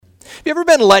Have you ever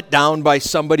been let down by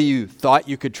somebody you thought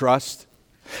you could trust?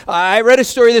 I read a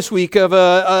story this week of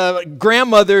a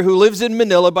grandmother who lives in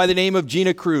Manila by the name of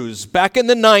Gina Cruz. Back in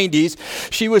the 90s,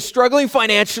 she was struggling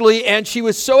financially, and she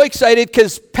was so excited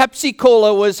because Pepsi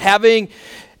Cola was having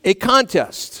a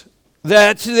contest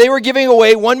that they were giving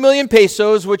away 1 million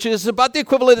pesos, which is about the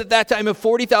equivalent at that time of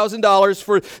 $40,000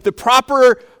 for the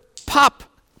proper pop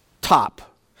top.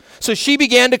 So she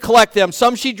began to collect them.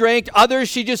 Some she drank, others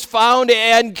she just found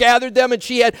and gathered them, and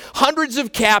she had hundreds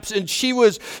of caps, and she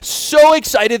was so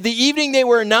excited. The evening they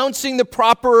were announcing the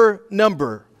proper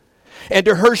number, and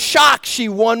to her shock, she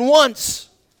won once,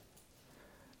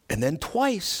 and then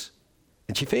twice,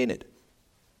 and she fainted.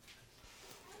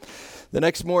 The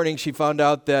next morning, she found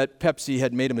out that Pepsi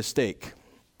had made a mistake.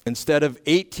 Instead of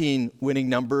 18 winning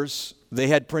numbers, they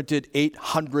had printed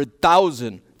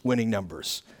 800,000 winning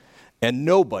numbers. And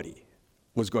nobody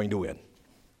was going to win.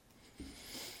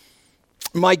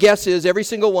 My guess is every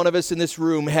single one of us in this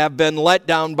room have been let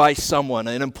down by someone,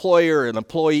 an employer, an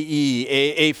employee,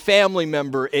 a family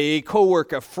member, a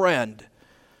coworker, a friend.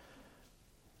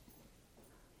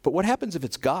 But what happens if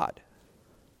it's God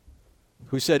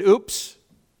who said, oops,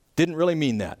 didn't really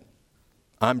mean that.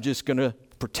 I'm just going to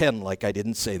pretend like I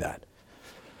didn't say that.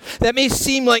 That may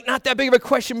seem like not that big of a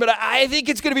question, but I think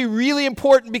it's going to be really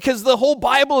important because the whole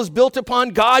Bible is built upon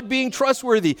God being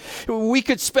trustworthy. We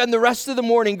could spend the rest of the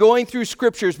morning going through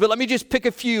scriptures, but let me just pick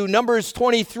a few. Numbers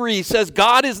 23 says,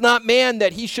 God is not man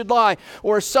that he should lie,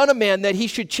 or a son of man that he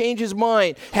should change his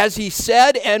mind. Has he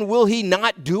said, and will he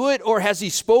not do it? Or has he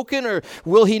spoken, or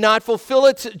will he not fulfill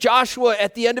it? Joshua,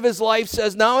 at the end of his life,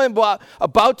 says, now I'm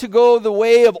about to go the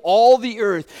way of all the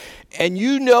earth. And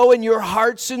you know in your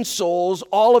hearts and souls,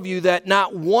 all of you, that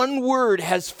not one word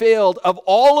has failed of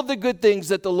all of the good things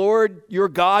that the Lord your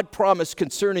God promised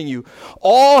concerning you.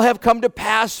 All have come to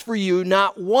pass for you.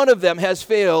 Not one of them has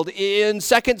failed. In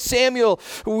 2 Samuel,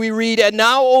 we read, and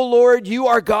now, O Lord, you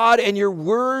are God, and your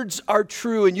words are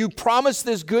true, and you promised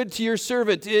this good to your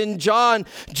servant. In John,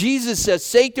 Jesus says,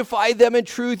 sanctify them in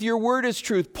truth. Your word is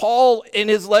truth. Paul, in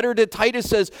his letter to Titus,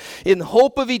 says, in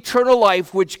hope of eternal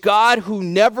life, which God, who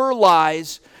never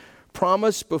lies,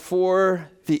 promised before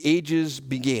the ages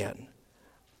began.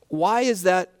 Why is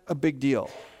that a big deal?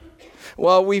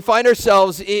 Well, we find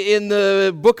ourselves in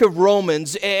the book of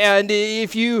Romans, and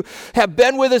if you have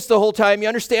been with us the whole time, you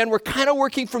understand we're kind of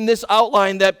working from this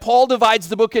outline that Paul divides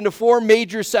the book into 4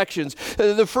 major sections.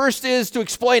 The first is to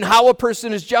explain how a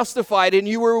person is justified, and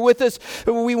you were with us.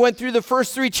 We went through the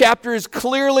first 3 chapters,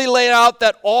 clearly laid out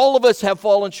that all of us have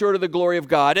fallen short of the glory of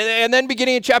God. And then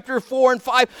beginning in chapter 4 and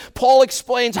 5, Paul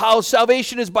explains how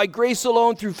salvation is by grace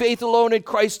alone, through faith alone, in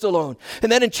Christ alone.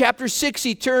 And then in chapter 6,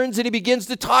 he turns and he begins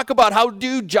to talk about how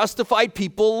do justified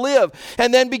people live.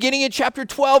 And then beginning in chapter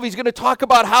 12, he's going to talk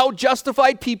about how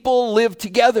justified people live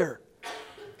together.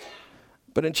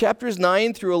 But in chapters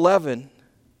 9 through 11,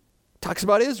 talks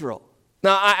about Israel.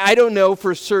 Now, I don't know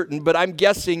for certain, but I'm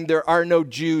guessing there are no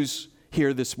Jews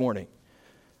here this morning.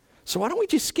 So why don't we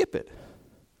just skip it?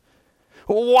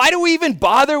 Why do we even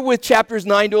bother with chapters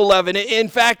 9 to 11? In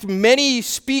fact, many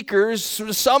speakers,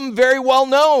 some very well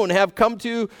known, have come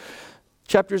to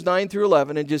chapters 9 through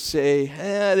 11 and just say,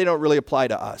 they don't really apply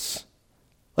to us.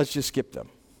 Let's just skip them.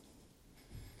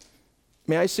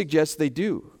 May I suggest they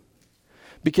do?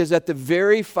 Because at the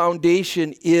very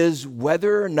foundation is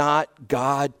whether or not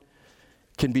God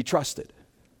can be trusted.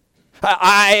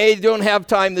 I don't have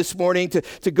time this morning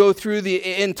to go through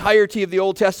the entirety of the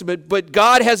Old Testament, but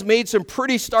God has made some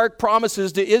pretty stark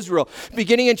promises to Israel.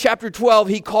 Beginning in chapter 12,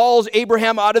 he calls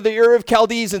Abraham out of the Ur of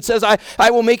Chaldees and says,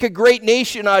 I will make a great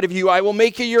nation out of you. I will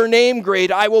make your name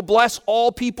great. I will bless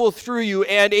all people through you.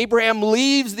 And Abraham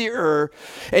leaves the Ur,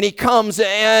 and he comes,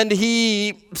 and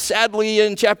he, sadly,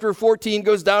 in chapter 14,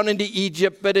 goes down into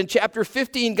Egypt. But in chapter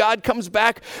 15, God comes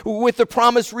back with the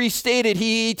promise restated.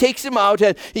 He takes him out,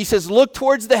 and he says, look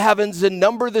towards the heavens and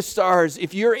number the stars.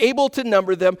 If you're able to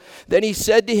number them, then he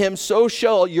said to him, so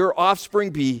shall your offspring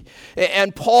be.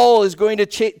 And Paul is going to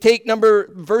take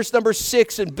verse number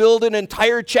 6 and build an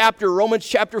entire chapter, Romans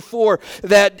chapter 4,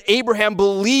 that Abraham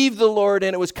believed the Lord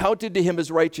and it was counted to him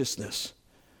as righteousness.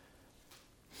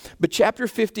 But chapter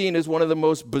 15 is one of the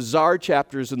most bizarre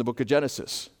chapters in the book of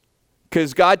Genesis.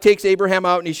 Because God takes Abraham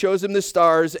out and he shows him the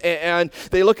stars, and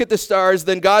they look at the stars.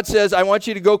 Then God says, I want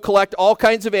you to go collect all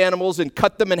kinds of animals and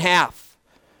cut them in half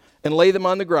and lay them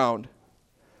on the ground.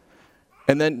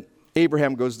 And then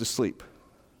Abraham goes to sleep.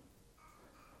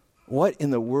 What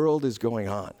in the world is going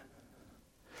on?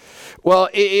 Well,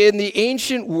 in the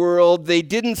ancient world, they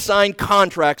didn't sign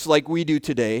contracts like we do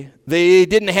today. They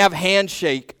didn't have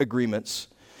handshake agreements.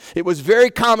 It was very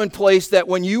commonplace that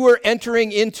when you were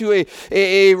entering into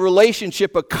a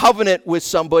relationship, a covenant with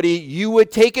somebody, you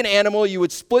would take an animal, you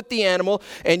would split the animal,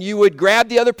 and you would grab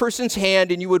the other person's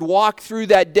hand and you would walk through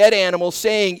that dead animal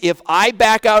saying, if I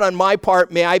back out on my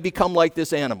part, may I become like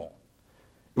this animal.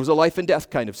 It was a life and death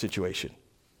kind of situation.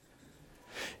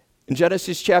 In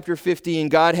Genesis chapter 15,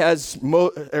 God has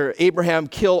Abraham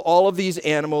kill all of these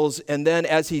animals, and then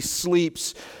as he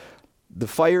sleeps, the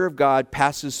fire of God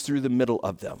passes through the middle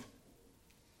of them.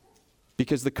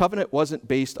 Because the covenant wasn't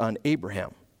based on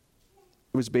Abraham.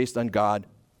 It was based on God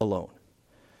alone.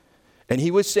 And he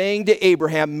was saying to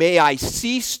Abraham, may I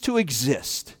cease to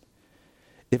exist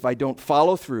if I don't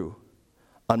follow through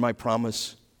on my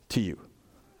promise to you.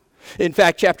 In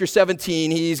fact, chapter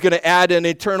 17, he's going to add an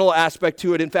eternal aspect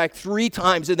to it. In fact, 3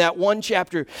 times in that one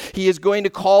chapter, he is going to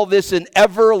call this an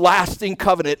everlasting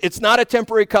covenant. It's not a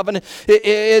temporary covenant.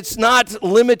 It's not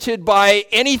limited by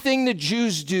anything the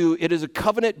Jews do. It is a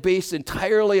covenant based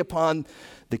entirely upon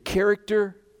the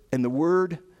character and the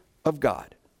word of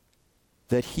God,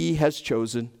 that he has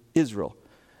chosen Israel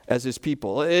as his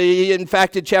people. In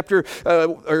fact, in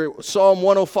Psalm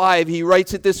 105, he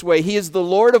writes it this way: he is the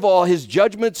Lord of all, his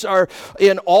judgments are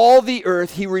in all the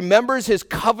earth, he remembers his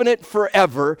covenant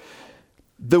forever,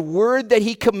 the word that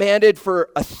he commanded for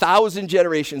 1,000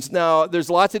 generations. Now, there's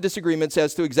lots of disagreements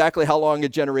as to exactly how long a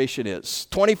generation is.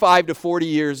 25 to 40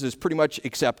 years is pretty much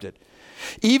accepted.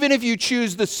 Even if you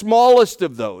choose the smallest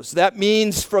of those, that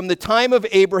means from the time of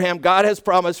Abraham, God has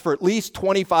promised for at least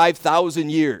 25,000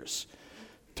 years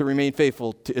to remain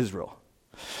faithful to Israel.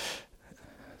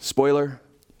 Spoiler,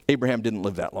 Abraham didn't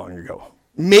live that long ago.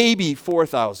 Maybe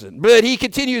 4,000. But he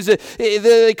continues,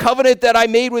 the covenant that I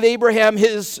made with Abraham,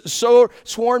 his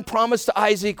sworn promise to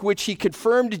Isaac, which he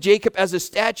confirmed to Jacob as a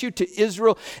statute, to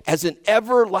Israel as an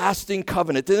everlasting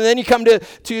covenant. And then you come to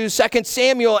 2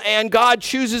 Samuel, and God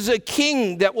chooses a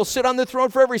king that will sit on the throne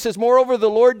forever. He says, moreover, the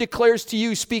Lord declares to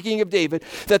you, speaking of David,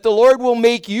 that the Lord will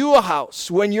make you a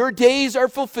house. When your days are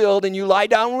fulfilled and you lie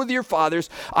down with your fathers,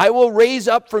 I will raise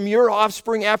up from your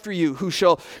offspring after you, who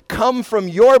shall come from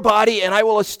your body, and I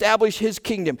will establish his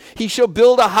kingdom. He shall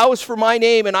build a house for my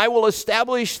name, and I will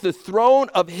establish the throne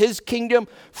of his kingdom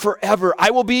forever.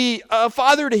 I will be a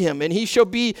father to him, and he shall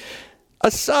be a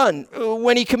son.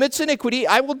 When he commits iniquity,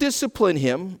 I will discipline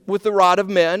him with the rod of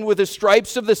men, with the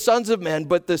stripes of the sons of men,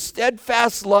 but the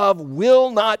steadfast love will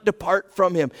not depart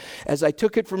from him, as I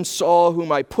took it from Saul,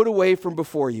 whom I put away from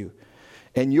before you.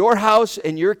 And your house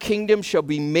and your kingdom shall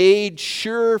be made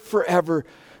sure forever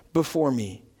before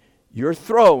me. Your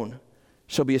throne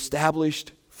shall be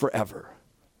established forever.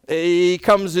 He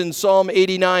comes in Psalm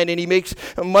 89 and he makes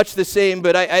much the same,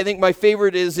 but I think my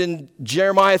favorite is in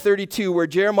Jeremiah 32, where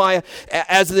Jeremiah,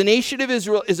 as the nation of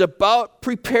Israel, is about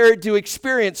prepared to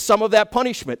experience some of that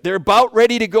punishment. They're about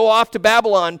ready to go off to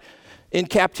Babylon in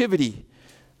captivity.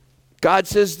 God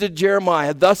says to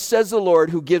Jeremiah, thus says the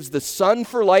Lord, who gives the sun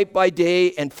for light by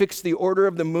day and fixed the order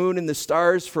of the moon and the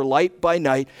stars for light by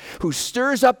night, who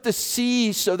stirs up the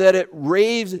sea so that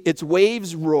its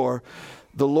waves roar.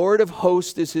 The Lord of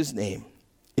hosts is his name.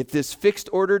 If this fixed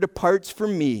order departs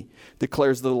from me,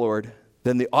 declares the Lord,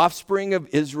 then the offspring of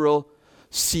Israel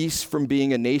cease from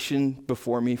being a nation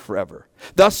before me forever.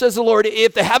 Thus says the Lord,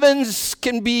 if the heavens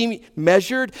can be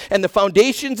measured and the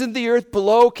foundations of the earth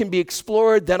below can be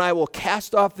explored, then I will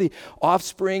cast off the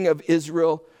offspring of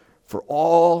Israel for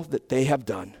all that they have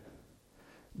done,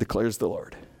 declares the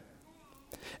Lord.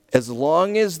 As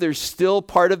long as there's still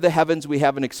part of the heavens we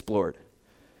haven't explored.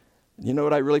 You know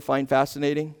what I really find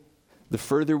fascinating? The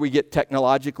further we get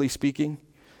technologically speaking,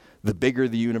 the bigger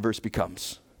the universe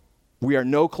becomes. We are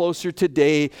no closer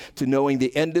today to knowing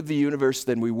the end of the universe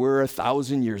than we were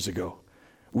 1,000 years ago.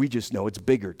 We just know it's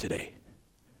bigger today.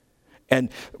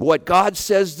 And what God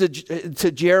says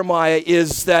to Jeremiah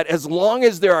is that as long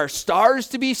as there are stars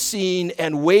to be seen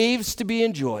and waves to be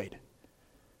enjoyed,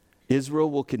 Israel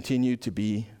will continue to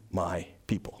be my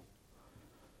people.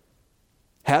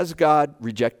 Has God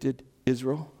rejected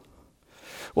Israel?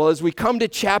 Well, as we come to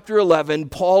chapter 11,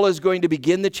 Paul is going to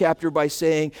begin the chapter by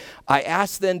saying, I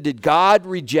ask then, did God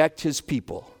reject his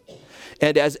people?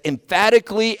 And as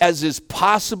emphatically as is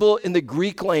possible in the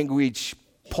Greek language,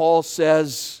 Paul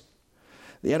says,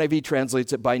 the NIV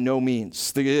translates it by no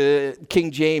means. The King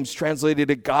James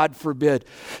translated it, God forbid.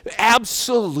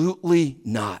 Absolutely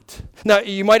not. Now,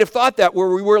 you might have thought that where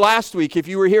we were last week. If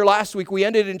you were here last week, we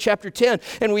ended in chapter 10,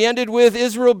 and we ended with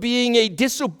Israel being a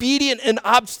disobedient and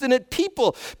obstinate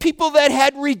people. People that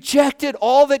had rejected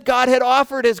all that God had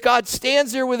offered. As God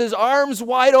stands there with his arms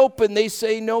wide open, they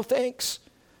say, no thanks.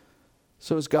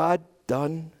 So is God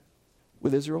done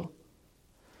with Israel?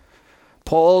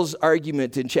 Paul's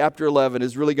argument in chapter 11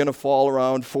 is really going to fall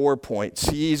around 4 points.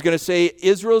 He's going to say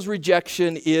Israel's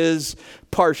rejection is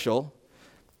partial,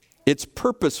 it's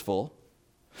purposeful.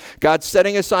 God's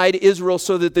setting aside Israel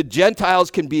so that the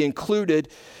Gentiles can be included,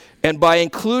 and by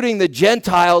including the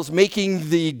Gentiles, making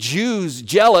the Jews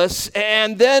jealous,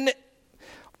 and then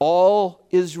all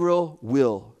Israel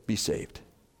will be saved.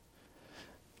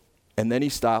 And then he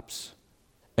stops,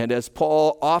 and as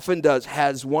Paul often does,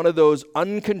 has one of those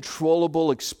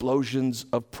uncontrollable explosions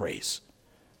of praise.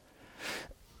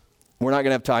 We're not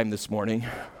going to have time this morning,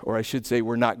 or I should say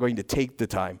we're not going to take the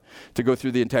time to go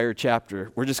through the entire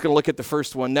chapter. We're just going to look at the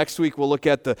first one. Next week we'll look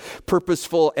at the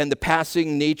purposeful and the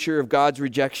passing nature of God's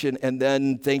rejection, and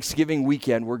then Thanksgiving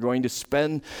weekend we're going to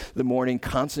spend the morning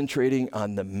concentrating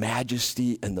on the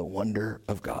majesty and the wonder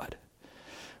of God.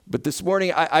 But this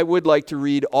morning I would like to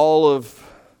read all of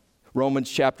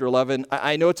Romans chapter 11.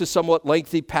 I know it's a somewhat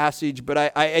lengthy passage, but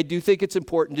I do think it's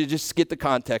important to just get the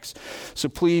context. So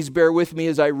please bear with me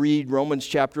as I read Romans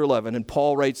chapter 11. And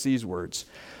Paul writes these words.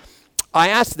 I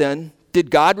ask then, did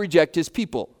God reject his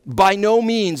people? By no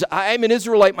means. I am an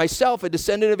Israelite myself, a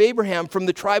descendant of Abraham from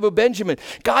the tribe of Benjamin.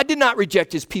 God did not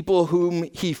reject his people whom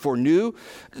he foreknew.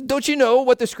 Don't you know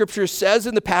what the scripture says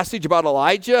in the passage about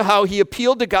Elijah, how he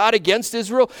appealed to God against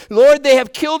Israel? Lord, they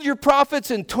have killed your prophets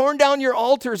and torn down your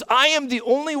altars. I am the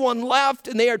only one left,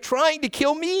 and they are trying to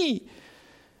kill me.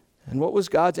 And what was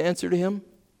God's answer to him?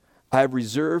 I have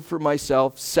reserved for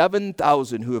myself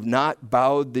 7,000 who have not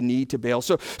bowed the knee to Baal.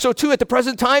 So too, at the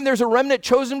present time, there's a remnant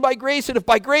chosen by grace. And if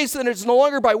by grace, then it's no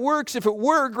longer by works. If it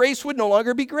were, grace would no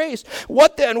longer be grace.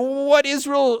 What then? What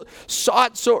Israel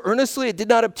sought so earnestly, it did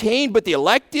not obtain, but the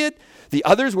elect did. The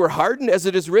others were hardened, as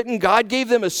it is written, God gave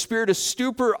them a spirit of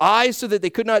stupor, eyes so that they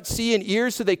could not see, and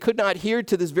ears so they could not hear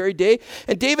to this very day.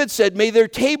 And David said, may their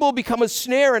table become a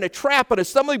snare and a trap and a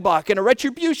stumbling block and a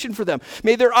retribution for them.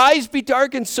 May their eyes be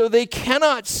darkened so they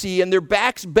cannot see and their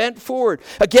backs bent forward.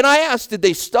 Again, I asked, did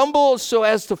they stumble so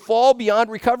as to fall beyond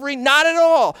recovery? Not at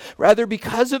all. Rather,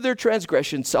 because of their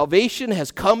transgression, salvation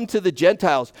has come to the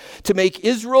Gentiles to make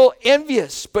Israel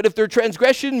envious. But if their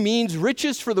transgression means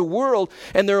riches for the world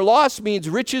and their loss means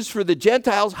riches for the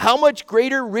Gentiles, how much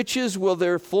greater riches will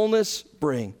their fullness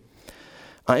bring?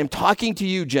 I am talking to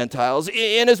you, Gentiles,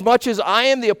 inasmuch as I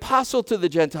am the apostle to the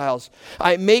Gentiles.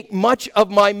 I make much of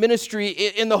my ministry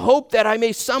in the hope that I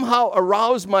may somehow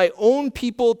arouse my own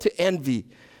people to envy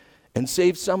and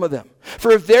save some of them.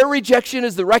 For if their rejection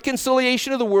is the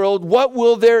reconciliation of the world, what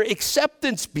will their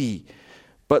acceptance be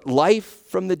but life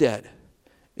from the dead?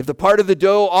 If the part of the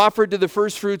dough offered to the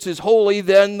first fruits is holy,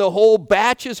 then the whole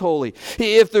batch is holy.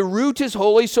 If the root is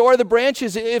holy, so are the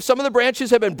branches. If some of the branches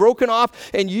have been broken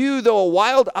off, and you, though a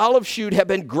wild olive shoot, have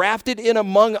been grafted in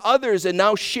among others, and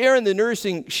now share in the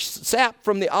nourishing sap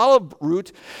from the olive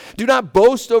root, do not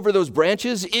boast over those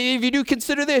branches. If you do,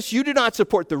 consider this, you do not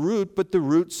support the root, but the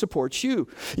root supports you.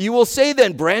 You will say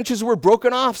then, branches were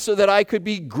broken off so that I could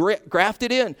be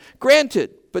grafted in.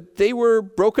 Granted, but they were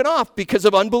broken off because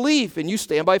of unbelief, and you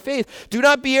stand by faith. Do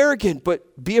not be arrogant,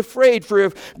 but be afraid, for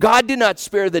if God did not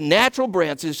spare the natural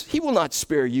branches, he will not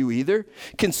spare you either.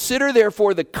 Consider,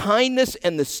 therefore, the kindness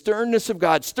and the sternness of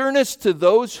God. Sternness to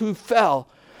those who fell,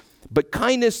 but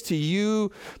kindness to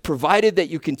you, provided that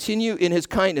you continue in his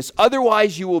kindness.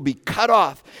 Otherwise, you will be cut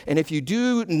off, and if you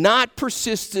do not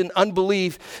persist in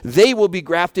unbelief, they will be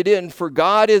grafted in, for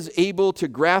God is able to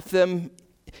graft them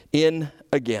in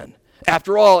again.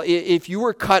 After all, if you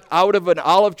were cut out of an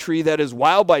olive tree that is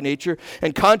wild by nature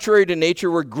and contrary to nature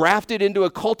were grafted into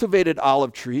a cultivated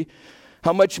olive tree,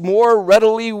 how much more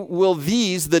readily will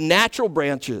these, the natural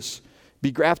branches,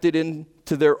 be grafted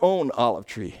into their own olive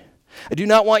tree? I do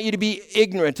not want you to be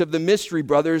ignorant of the mystery,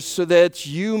 brothers, so that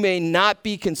you may not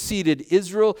be conceited.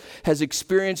 Israel has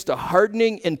experienced a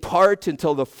hardening in part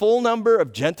until the full number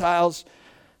of Gentiles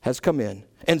has come in.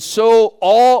 And so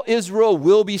all Israel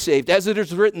will be saved. As it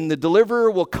is written, the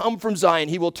deliverer will come from Zion.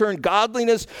 He will turn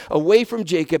godliness away from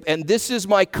Jacob. And this is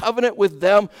my covenant with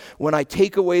them when I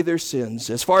take away their sins.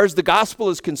 As far as the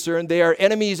gospel is concerned, they are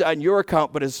enemies on your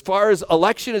account. But as far as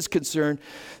election is concerned,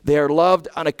 they are loved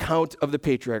on account of the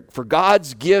patriarch. For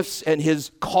God's gifts and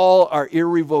his call are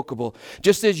irrevocable.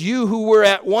 Just as you who were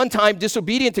at one time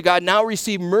disobedient to God now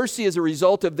receive mercy as a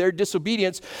result of their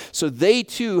disobedience, so they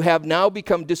too have now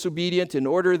become disobedient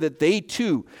in order that they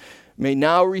too may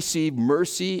now receive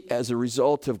mercy as a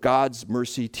result of God's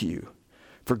mercy to you.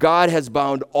 For God has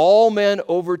bound all men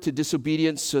over to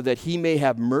disobedience so that he may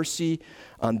have mercy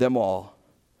on them all.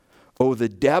 Oh, the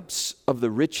depths of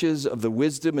the riches of the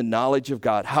wisdom and knowledge of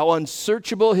God. How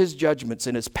unsearchable his judgments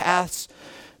and his paths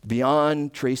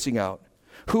beyond tracing out.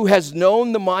 Who has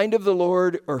known the mind of the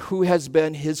Lord, or who has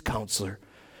been his counselor?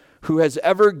 Who has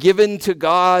ever given to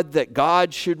God that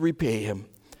God should repay him?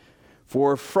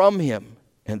 For from him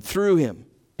and through him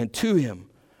and to him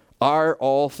are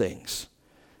all things.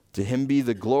 To him be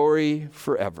the glory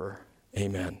forever.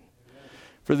 Amen.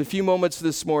 For the few moments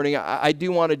this morning, I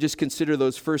do want to just consider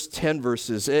those first 10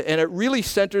 verses. And it really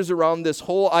centers around this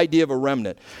whole idea of a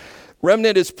remnant.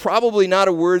 Remnant is probably not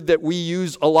a word that we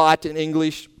use a lot in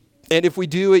English. And if we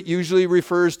do, it usually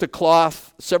refers to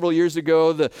cloth. Several years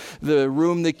ago, the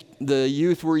room the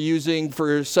youth were using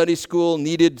for Sunday school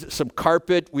needed some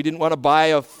carpet. We didn't want to buy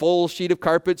a full sheet of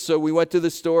carpet, so we went to the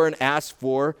store and asked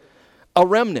for a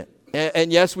remnant.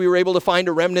 And yes, we were able to find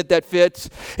a remnant that fits,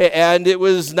 and it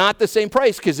was not the same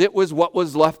price because it was what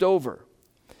was left over.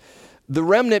 The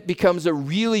remnant becomes a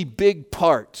really big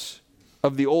part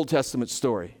of the Old Testament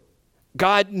story.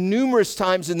 God, numerous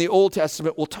times in the Old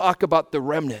Testament, will talk about the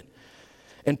remnant.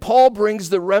 And Paul brings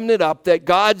the remnant up, that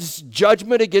God's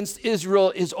judgment against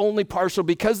Israel is only partial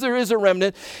because there is a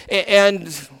remnant,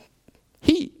 and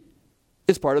he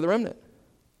is part of the remnant.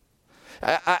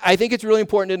 I think it's really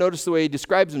important to notice the way he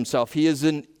describes himself. He is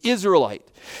an Israelite.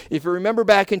 If you remember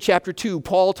back in chapter 2,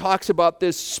 Paul talks about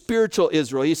this spiritual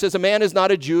Israel. He says a man is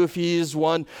not a Jew if he is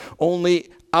one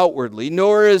only outwardly,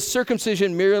 nor is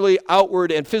circumcision merely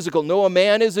outward and physical. No, a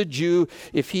man is a Jew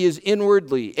if he is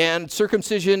inwardly. And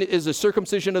circumcision is a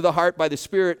circumcision of the heart by the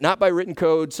Spirit, not by written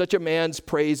code. Such a man's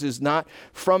praise is not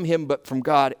from him, but from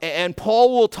God. And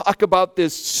Paul will talk about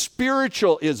this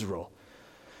spiritual Israel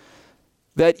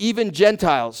that even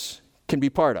Gentiles can be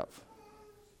part of.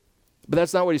 But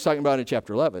that's not what he's talking about in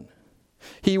chapter 11.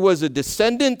 He was a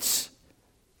descendant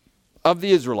of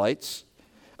the Israelites,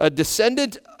 a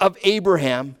descendant of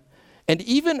Abraham, and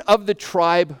even of the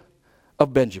tribe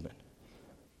of Benjamin.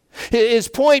 His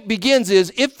point begins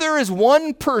is, if there is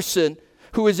one person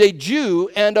who is a Jew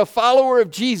and a follower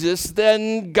of Jesus,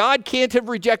 then God can't have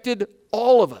rejected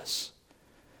all of us.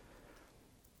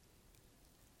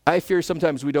 I fear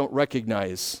sometimes we don't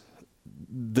recognize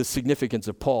the significance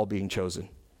of Paul being chosen.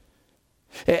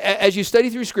 As you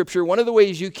study through Scripture, one of the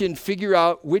ways you can figure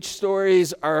out which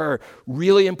stories are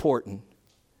really important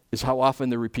is how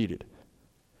often they're repeated.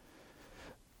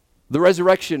 The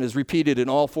resurrection is repeated in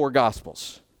all 4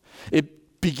 Gospels.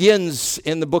 It begins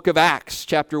in the book of Acts,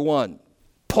 chapter 1.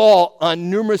 Paul,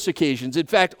 on numerous occasions, in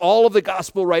fact, all of the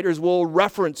Gospel writers will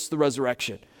reference the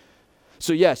resurrection.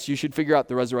 So yes, you should figure out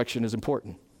the resurrection is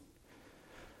important.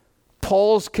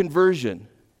 Paul's conversion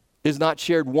is not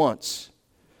shared once,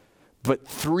 but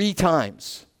 3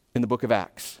 times in the book of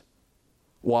Acts.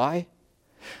 Why?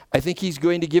 I think he's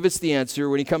going to give us the answer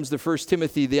when he comes to 1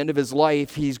 Timothy, the end of his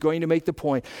life. He's going to make the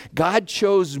point, God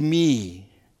chose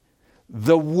me,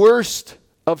 the worst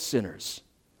of sinners,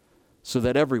 so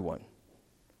that everyone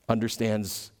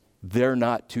understands they're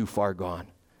not too far gone.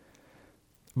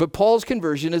 But Paul's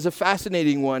conversion is a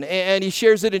fascinating one, and he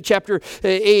shares it in chapter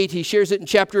 8. He shares it in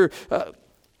chapter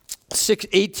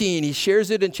 18. He shares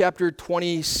it in chapter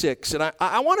 26. And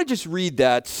I want to just read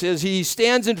that. It says, he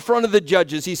stands in front of the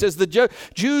judges. He says, the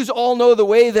Jews all know the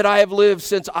way that I have lived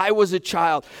since I was a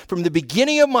child. From the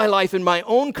beginning of my life in my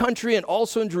own country and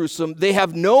also in Jerusalem, they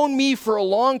have known me for a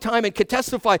long time and can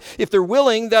testify, if they're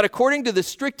willing, that according to the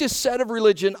strictest set of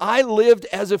religion, I lived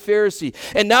as a Pharisee.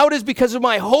 And now it is because of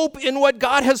my hope in what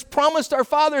God has promised our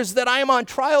fathers that I am on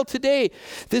trial today.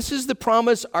 This is the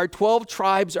promise our 12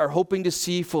 tribes are hoping to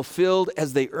see fulfilled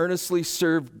as they earnestly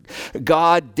serve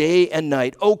God day and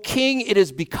night. O King, it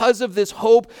is because of this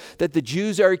hope that the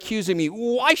Jews are accusing me.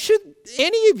 Why should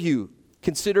any of you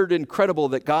consider it incredible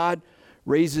that God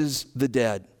raises the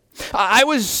dead? I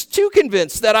was too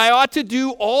convinced that I ought to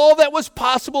do all that was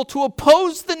possible to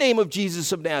oppose the name of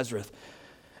Jesus of Nazareth.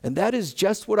 And that is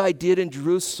just what I did in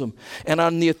Jerusalem. And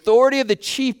on the authority of the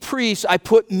chief priests, I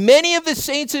put many of the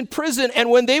saints in prison. And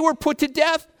when they were put to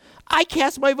death, I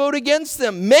cast my vote against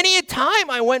them. Many a time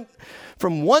I went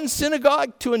from one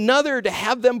synagogue to another to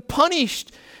have them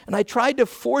punished, and I tried to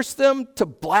force them to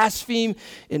blaspheme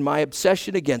in my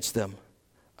obsession against them.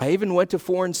 I even went to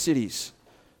foreign cities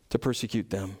to persecute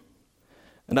them.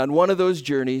 And on one of those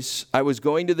journeys, I was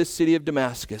going to the city of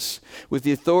Damascus with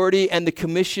the authority and the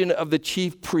commission of the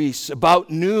chief priests. About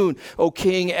noon, O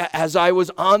King, as I was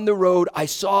on the road, I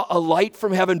saw a light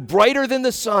from heaven, brighter than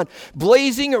the sun,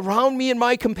 blazing around me and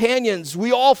my companions.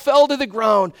 We all fell to the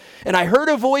ground, and I heard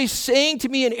a voice saying to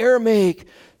me in Aramaic,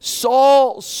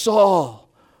 Saul, Saul,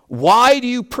 why do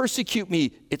you persecute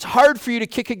me? It's hard for you to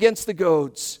kick against the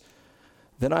goads.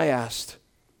 Then I asked,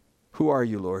 who are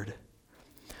you, Lord?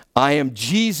 I am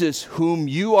Jesus whom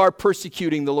you are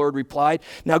persecuting, the Lord replied.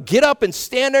 Now get up and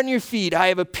stand on your feet. I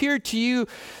have appeared to you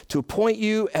to appoint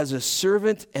you as a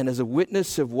servant and as a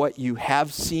witness of what you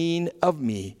have seen of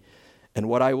me and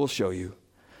what I will show you.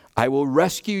 I will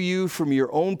rescue you from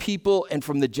your own people and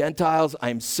from the Gentiles. I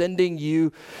am sending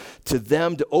you to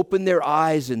them to open their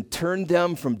eyes and turn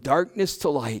them from darkness to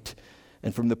light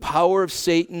and from the power of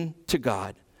Satan to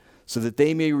God, so that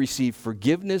they may receive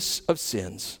forgiveness of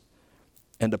sins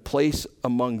and a place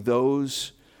among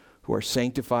those who are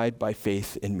sanctified by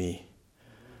faith in me.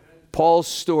 Paul's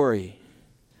story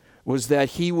was that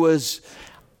he was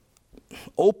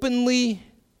openly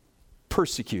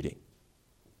persecuting,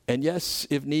 and yes,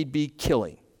 if need be,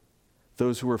 killing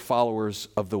those who were followers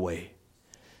of the way.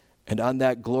 And on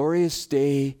that glorious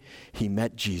day, he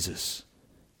met Jesus.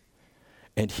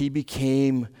 And he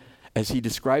became, as he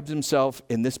describes himself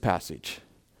in this passage,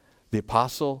 the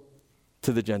apostle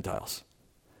to the Gentiles.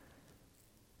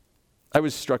 I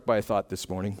was struck by a thought this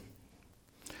morning.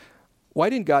 Why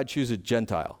didn't God choose a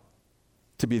Gentile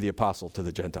to be the apostle to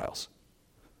the Gentiles?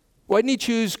 Why didn't he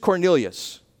choose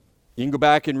Cornelius? You can go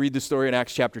back and read the story in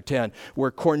Acts chapter 10, where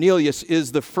Cornelius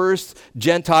is the first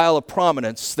Gentile of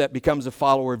prominence that becomes a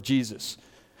follower of Jesus.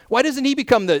 Why doesn't he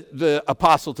become the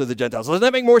apostle to the Gentiles? Doesn't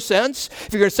that make more sense?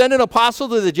 If you're going to send an apostle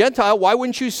to the Gentile, why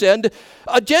wouldn't you send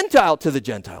a Gentile to the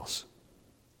Gentiles?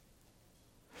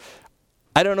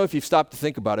 I don't know if you've stopped to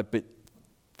think about it, but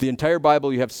the entire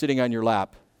Bible you have sitting on your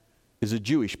lap is a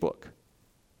Jewish book.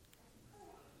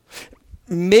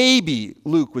 Maybe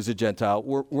Luke was a Gentile.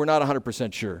 We're not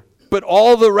 100% sure. But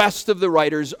all the rest of the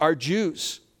writers are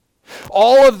Jews.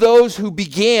 All of those who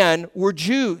began were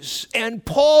Jews. And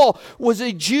Paul was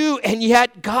a Jew, and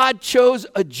yet God chose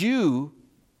a Jew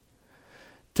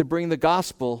to bring the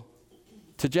gospel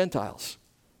to Gentiles.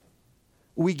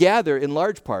 We gather in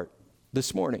large part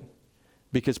this morning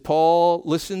because Paul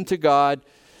listened to God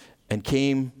and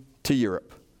came to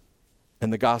Europe,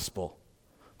 and the gospel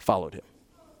followed him.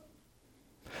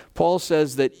 Paul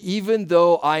says that even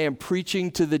though I am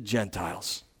preaching to the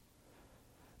Gentiles,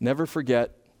 never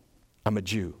forget I'm a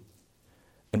Jew,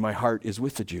 and my heart is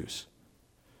with the Jews.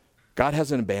 God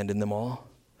hasn't abandoned them all.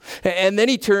 And then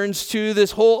he turns to this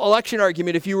whole election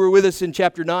argument. If you were with us in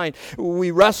chapter 9,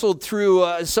 we wrestled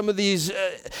through some of these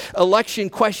election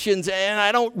questions, and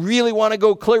I don't really want to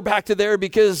go clear back to there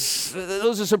because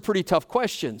those are some pretty tough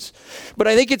questions. But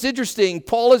I think it's interesting.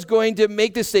 Paul is going to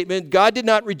make this statement: God did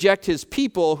not reject his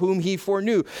people whom he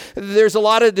foreknew. There's a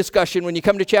lot of discussion when you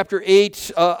come to chapter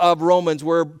 8 of Romans,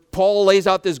 where Paul lays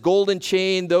out this golden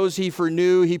chain: those he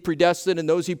foreknew, he predestined, and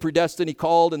those he predestined, he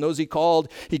called, and those he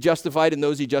called, he justified, and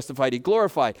those he justified, he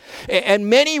glorified. And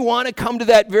many want to come to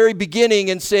that very beginning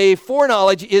and say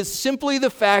foreknowledge is simply the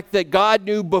fact that God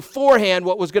knew beforehand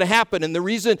what was going to happen. And the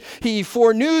reason he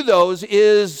foreknew those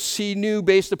is he knew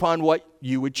based upon what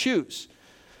you would choose.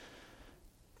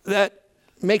 That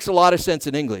makes a lot of sense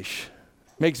in English.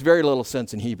 Makes very little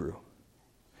sense in Hebrew.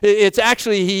 It's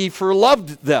actually he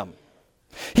foreloved them.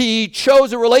 He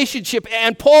chose a relationship,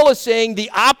 and Paul is saying the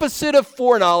opposite of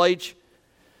foreknowledge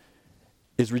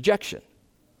is rejection,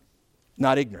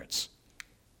 not ignorance.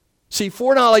 See,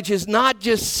 foreknowledge is not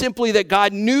just simply that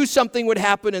God knew something would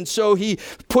happen, and so he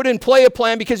put in play a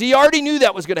plan because he already knew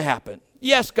that was going to happen.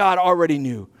 Yes, God already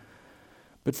knew.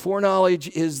 But foreknowledge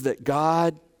is that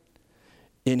God,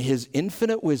 in his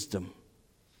infinite wisdom,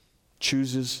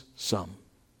 chooses some.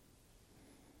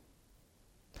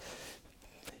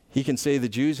 He can say the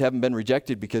Jews haven't been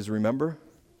rejected because, remember,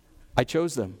 I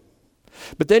chose them.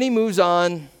 But then he moves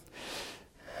on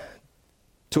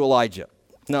to Elijah.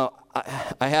 Now,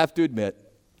 I have to admit,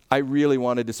 I really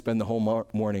wanted to spend the whole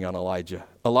morning on Elijah.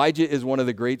 Elijah is one of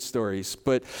the great stories,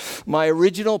 but my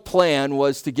original plan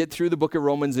was to get through the book of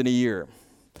Romans in a year.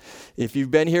 If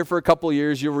you've been here for a couple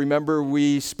years, you'll remember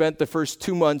we spent the first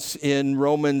 2 months in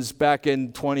Romans back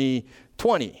in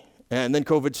 2020. And then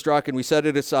COVID struck and we set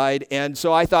it aside. And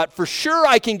so I thought, for sure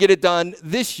I can get it done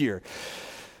this year.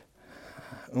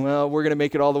 Well, we're going to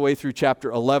make it all the way through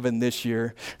chapter 11 this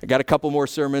year. I got a couple more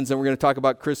sermons, and we're going to talk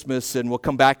about Christmas, and we'll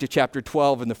come back to chapter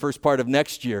 12 in the first part of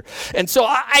next year. And so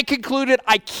I concluded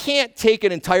I can't take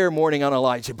an entire morning on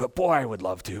Elijah, but boy, I would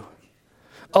love to.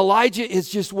 Elijah is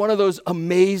just one of those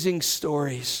amazing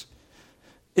stories.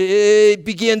 It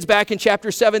begins back in chapter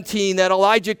 17 that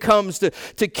Elijah comes to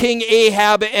King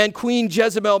Ahab and Queen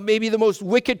Jezebel, maybe the most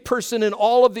wicked person in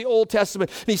all of the Old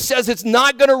Testament. And he says, it's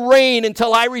not going to rain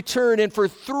until I return. And for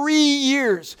 3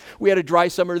 years, we had a dry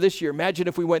summer this year. Imagine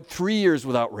if we went 3 years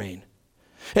without rain.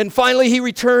 And finally, he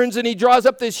returns and he draws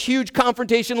up this huge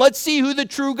confrontation. Let's see who the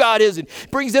true God is. And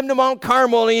brings them to Mount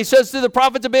Carmel. And he says to the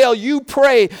prophets of Baal, you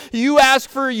pray, you ask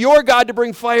for your God to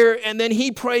bring fire. And then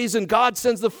he prays and God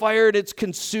sends the fire and it's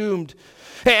consumed.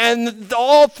 And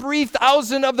all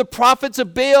 3,000 of the prophets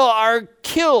of Baal are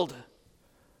killed.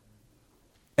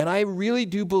 And I really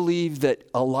do believe that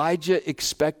Elijah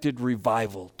expected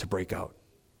revival to break out.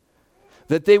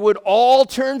 That they would all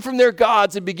turn from their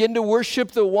gods and begin to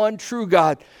worship the one true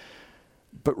God.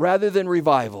 But rather than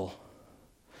revival,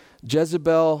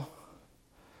 Jezebel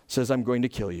says, I'm going to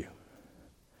kill you.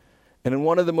 And in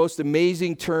one of the most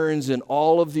amazing turns in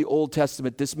all of the Old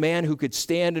Testament, this man who could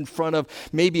stand in front of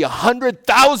maybe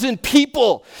 100,000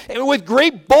 people and with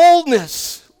great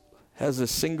boldness has a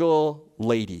single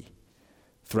lady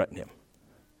threaten him.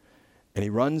 And he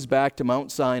runs back to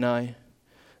Mount Sinai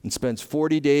and spends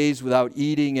 40 days without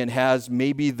eating and has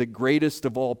maybe the greatest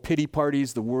of all pity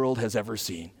parties the world has ever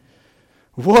seen.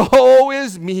 Woe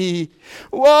is me!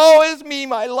 Woe is me!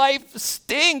 My life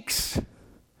stinks!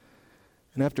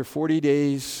 And after 40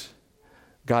 days,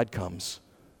 God comes.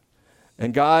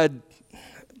 And God,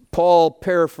 Paul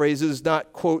paraphrases,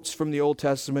 not quotes from the Old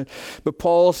Testament, but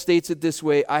Paul states it this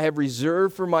way, I have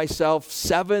reserved for myself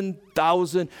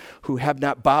 7,000 who have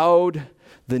not bowed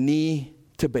the knee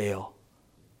to Baal.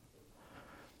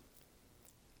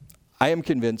 I am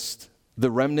convinced the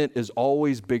remnant is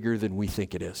always bigger than we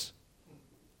think it is.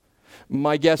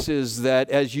 My guess is that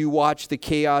as you watch the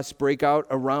chaos break out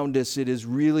around us, it is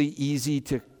really easy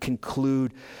to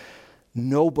conclude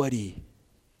nobody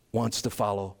wants to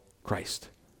follow Christ.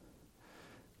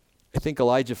 I think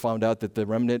Elijah found out that the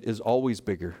remnant is always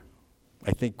bigger.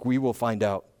 I think we will find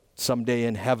out someday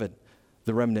in heaven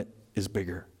the remnant is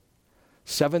bigger.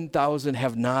 7,000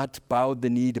 have not bowed the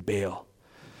knee to Baal.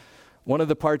 One of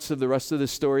the parts of the rest of the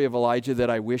story of Elijah that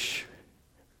I wish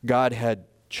God had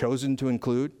chosen to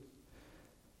include,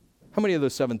 how many of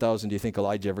those 7,000 do you think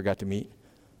Elijah ever got to meet?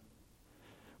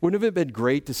 Wouldn't it have been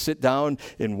great to sit down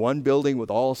in one building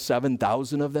with all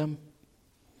 7,000 of them?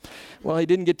 Well, I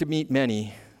didn't get to meet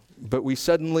many, but we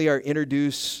suddenly are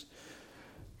introduced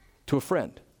to a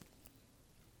friend.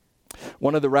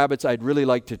 One of the rabbits I'd really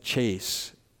like to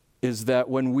chase is that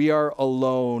when we are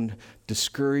alone,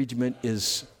 discouragement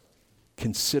is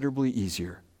considerably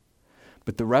easier.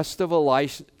 But the rest of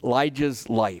Elijah's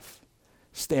life,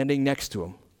 standing next to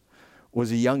him,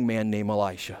 was a young man named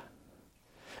Elisha.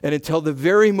 And until the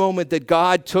very moment that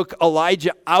God took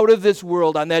Elijah out of this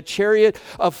world on that chariot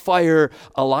of fire,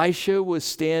 Elisha was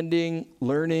standing,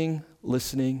 learning,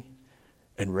 listening,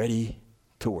 and ready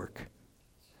to work.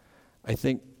 I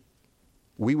think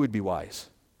we would be wise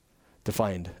to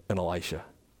find an Elisha.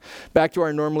 Back to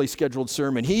our normally scheduled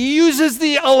sermon. He uses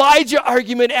the Elijah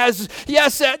argument as,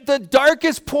 yes, at the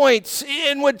darkest points.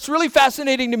 And what's really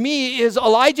fascinating to me is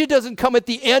Elijah doesn't come at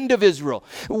the end of Israel,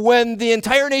 when the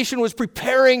entire nation was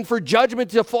preparing for judgment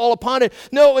to fall upon it.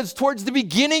 No, it was towards the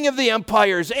beginning of the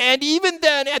empires. And even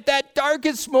then, at that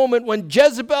darkest moment when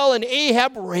Jezebel and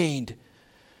Ahab reigned,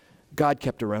 God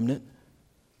kept a remnant.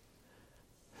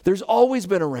 There's always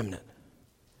been a remnant.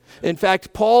 In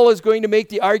fact, Paul is going to make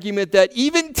the argument that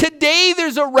even today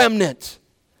there's a remnant.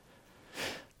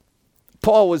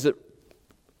 Paul was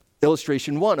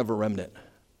illustration 1 of a remnant.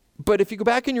 But if you go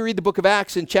back and you read the book of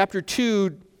Acts in chapter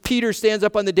 2, Peter stands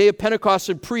up on the day of Pentecost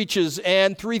and preaches,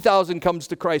 and 3,000 comes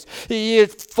to Christ. You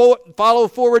follow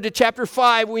forward to chapter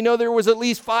 5, we know there was at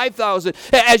least 5,000.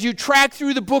 As you track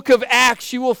through the book of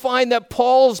Acts, you will find that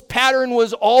Paul's pattern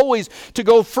was always to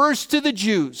go first to the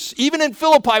Jews. Even in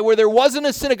Philippi, where there wasn't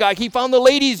a synagogue, he found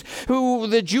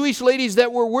the Jewish ladies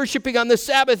that were worshiping on the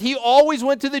Sabbath. He always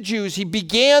went to the Jews. He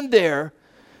began there,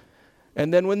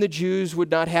 and then when the Jews would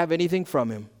not have anything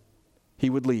from him, he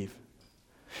would leave.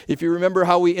 If you remember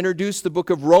how we introduced the book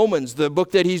of Romans, the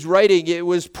book that he's writing, it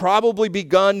was probably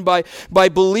begun by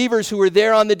believers who were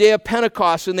there on the day of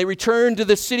Pentecost, and they returned to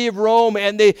the city of Rome,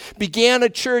 and they began a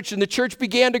church, and the church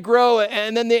began to grow,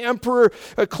 and then the Emperor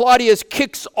Claudius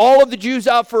kicks all of the Jews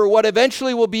out for what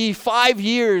eventually will be 5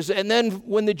 years, and then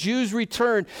when the Jews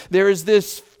return, there is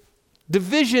this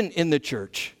division in the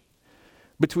church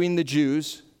between the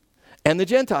Jews and the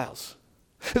Gentiles.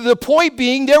 The point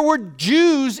being, there were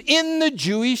Jews in the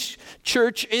Jewish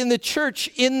church, in the church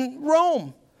in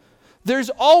Rome. There's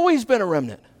always been a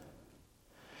remnant.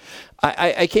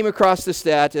 I came across the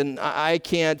stat, and I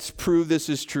can't prove this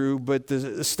is true, but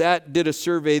the stat did a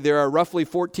survey. There are roughly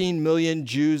 14 million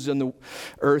Jews on the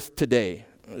earth today.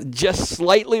 Just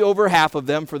slightly over half of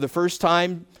them, for the first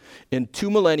time in 2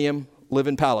 millennium, live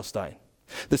in Palestine.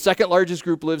 The second largest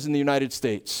group lives in the United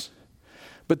States.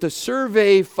 But the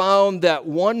survey found that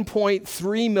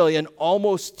 1.3 million,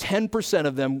 almost 10%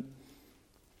 of them,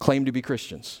 claimed to be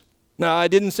Christians. Now, I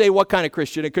didn't say what kind of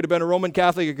Christian. It could have been a Roman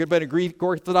Catholic, it could have been a Greek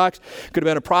Orthodox, could have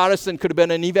been a Protestant, could have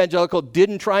been an evangelical.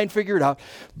 Didn't try and figure it out.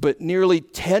 But nearly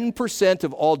 10%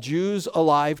 of all Jews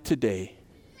alive today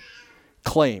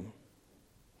claim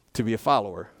to be a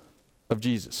follower of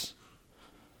Jesus.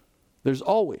 There's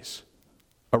always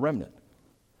a remnant.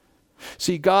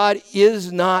 See, God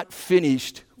is not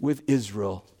finished with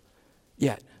Israel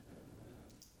yet.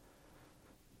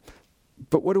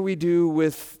 But what do we do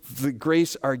with the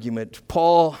grace argument?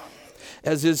 Paul,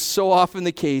 as is so often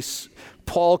the case,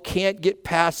 Paul can't get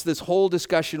past this whole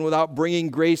discussion without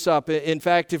bringing grace up. In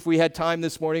fact, if we had time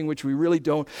this morning, which we really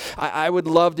don't, I would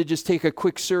love to just take a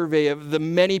quick survey of the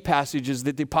many passages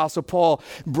that the Apostle Paul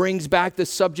brings back the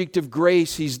subject of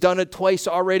grace. He's done it twice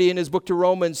already in his book to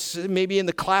Romans, maybe in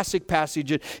the classic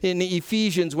passage in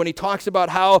Ephesians when he talks about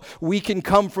how we can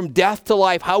come from death to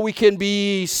life, how we can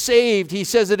be saved. He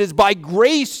says it is by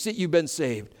grace that you've been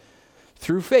saved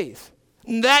through faith.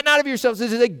 And that not of yourselves,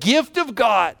 this is a gift of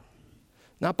God.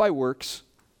 Not by works,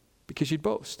 because you'd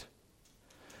boast.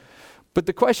 But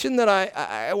the question that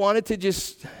I wanted to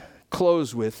just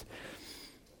close with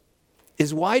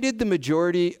is, why did the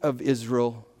majority of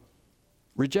Israel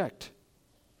reject?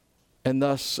 And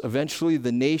thus, eventually,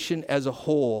 the nation as a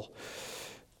whole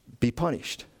be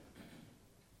punished?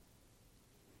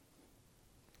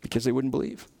 Because they wouldn't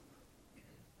believe.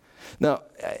 Now,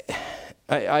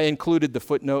 I included the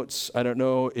footnotes. I don't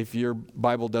know if your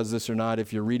Bible does this or not.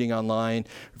 If you're reading online,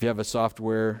 if you have a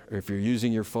software, or if you're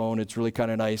using your phone, it's really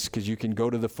kind of nice because you can go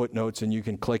to the footnotes and you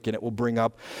can click and it will bring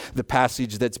up the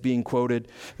passage that's being quoted.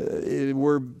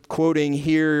 We're quoting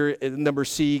here number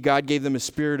C, God gave them a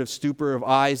spirit of stupor, of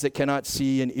eyes that cannot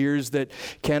see and ears that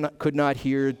could not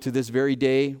hear to this very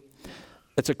day.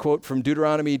 That's a quote from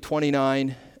Deuteronomy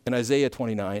 29. And Isaiah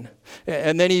 29.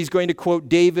 And then he's going to quote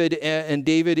David, and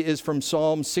David is from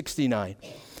Psalm 69.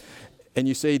 And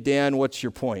you say, Dan, what's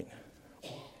your point?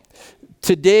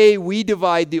 Today, we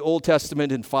divide the Old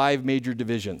Testament in 5 major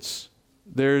divisions.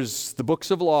 There's the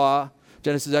books of law,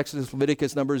 Genesis, Exodus,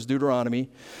 Leviticus, Numbers, Deuteronomy.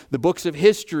 The books of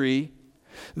history,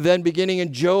 then beginning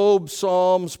in Job,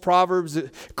 Psalms, Proverbs,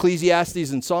 Ecclesiastes,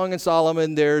 and Song of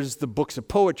Solomon, there's the books of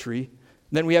poetry.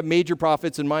 Then we have major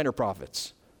prophets and minor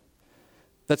prophets.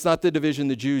 That's not the division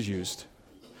the Jews used.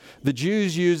 The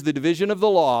Jews used the division of the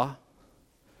law,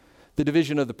 the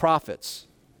division of the prophets,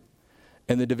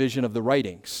 and the division of the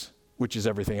writings, which is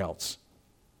everything else.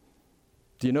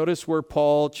 Do you notice where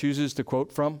Paul chooses to quote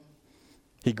from?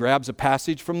 He grabs a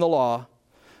passage from the law,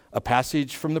 a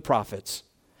passage from the prophets,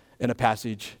 and a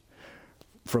passage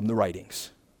from the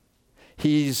writings.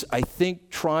 He's, I think,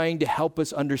 trying to help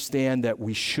us understand that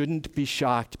we shouldn't be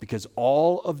shocked because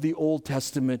all of the Old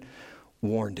Testament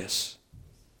warned us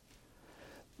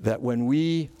that when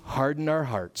we harden our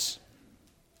hearts,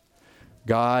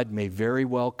 God may very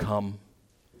well come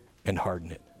and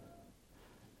harden it.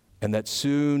 And that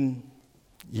soon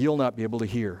you'll not be able to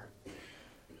hear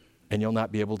and you'll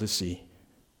not be able to see.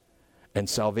 And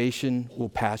salvation will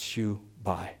pass you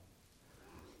by.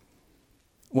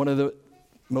 One of the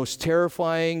most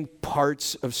terrifying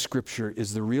parts of Scripture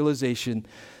is the realization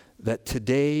that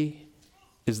today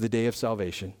is the day of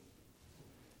salvation.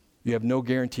 You have no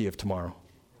guarantee of tomorrow.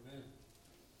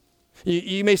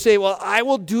 You may say, well, I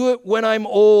will do it when I'm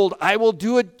old. I will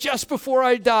do it just before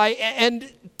I die.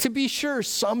 And to be sure,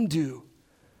 some do.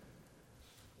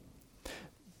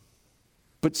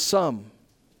 But some,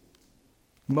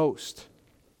 most,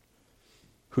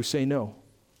 who say no,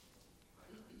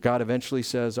 God eventually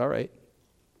says, all right,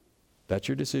 that's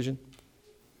your decision.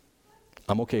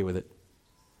 I'm okay with it.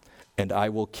 And I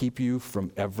will keep you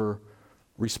from ever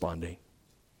responding.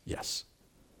 Yes.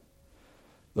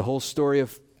 The whole story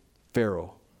of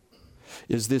Pharaoh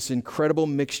is this incredible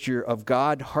mixture of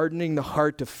God hardening the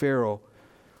heart of Pharaoh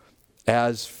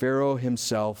as Pharaoh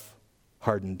himself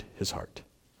hardened his heart.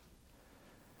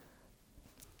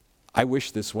 I wish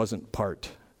this wasn't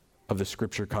part of the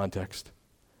Scripture context.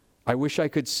 I wish I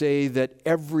could say that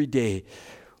every day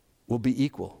will be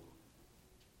equal.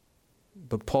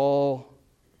 But Paul,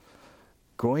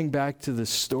 going back to the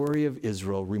story of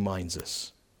Israel, reminds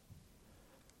us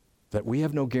that we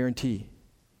have no guarantee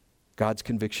God's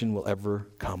conviction will ever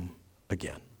come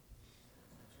again.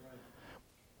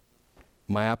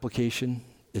 My application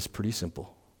is pretty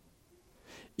simple.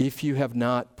 If you have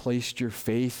not placed your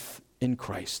faith in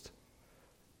Christ,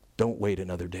 don't wait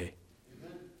another day.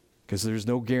 Because there's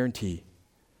no guarantee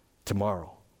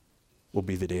tomorrow will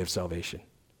be the day of salvation.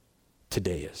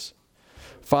 Today is.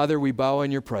 Father, we bow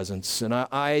in your presence, and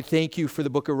I thank you for the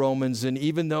book of Romans, and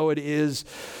even though it is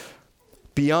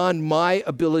beyond my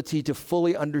ability to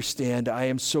fully understand, I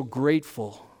am so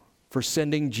grateful for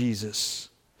sending Jesus.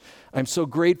 I'm so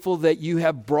grateful that you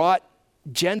have brought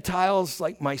Gentiles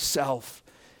like myself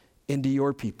into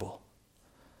your people.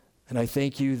 And I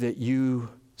thank you that you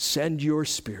send your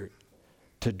Spirit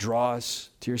to draw us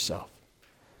to yourself.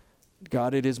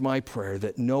 God, it is my prayer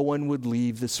that no one would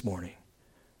leave this morning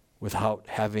without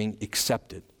having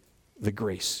accepted the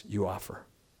grace you offer.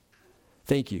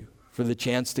 Thank you for the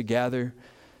chance to gather.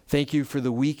 Thank you for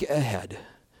the week ahead.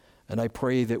 And I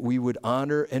pray that we would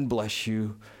honor and bless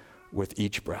you with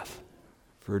each breath.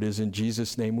 For it is in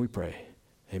Jesus' name we pray.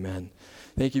 Amen.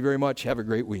 Thank you very much. Have a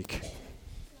great week.